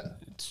 isn't it?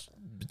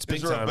 It's big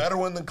Is there time. a better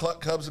one than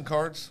Cubs and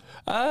Cards?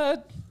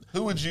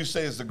 Who would you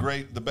say is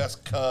the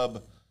best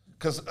Cub?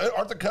 Because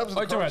aren't the Cubs and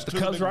Oh, the you're Cards right. two The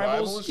of Cubs big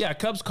rivals? rivals? Yeah,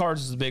 Cubs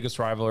Cards is the biggest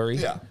rivalry.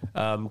 Yeah.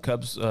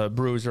 Cubs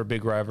Brewers are a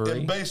big rivalry.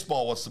 In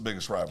baseball, what's the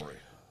biggest rivalry?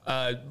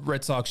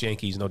 Red Sox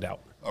Yankees, no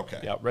doubt. Okay.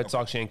 Yeah, Red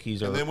Sox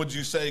Yankees are. And then would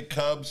you say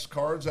Cubs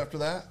Cards after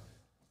that?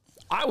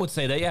 I would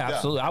say that. Yeah,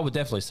 absolutely. I would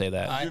definitely say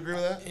that. Do you agree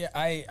with that? Yeah,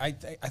 I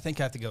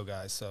think I have to go,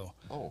 guys. So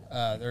Oh.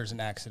 there's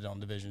an accident on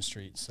Division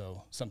Street,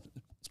 so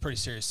it's pretty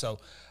serious. So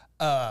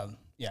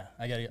yeah,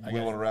 I got We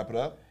want to wrap it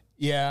up.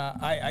 Yeah,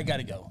 I got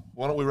to go.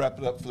 Why don't we wrap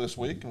it up for this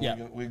week? And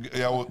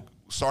Yeah.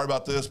 sorry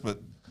about this, but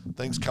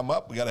things come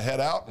up. We got to head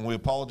out, and we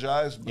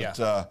apologize.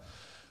 But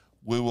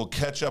we will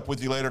catch up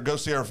with you later. Go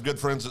see our good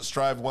friends at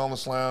Strive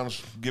Wellness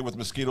Lounge. Get with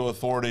Mosquito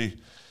Authority.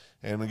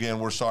 And again,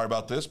 we're sorry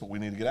about this, but we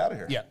need to get out of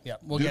here. Yeah.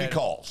 We'll Duty get it.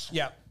 calls.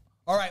 Yeah.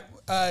 All right.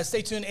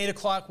 Stay tuned. 8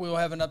 o'clock. We will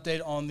have an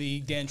update on the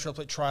Dan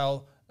Triplet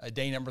trial,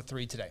 day number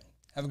 3 today.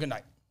 Have a good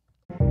night.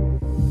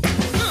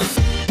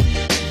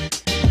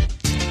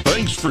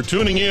 Thanks for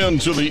tuning in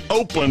to the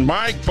Open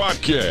Mic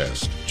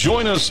Podcast.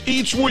 Join us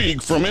each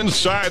week from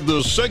inside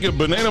the Second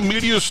Banana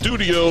Media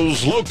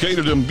Studios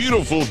located in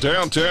beautiful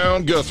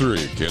downtown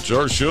Guthrie. Catch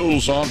our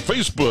shows on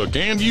Facebook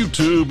and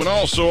YouTube and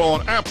also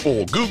on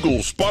Apple, Google,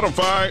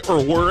 Spotify,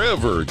 or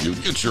wherever you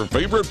get your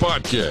favorite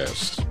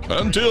podcasts.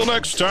 Until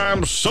next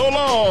time, so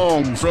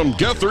long from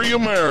Guthrie,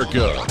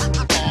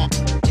 America.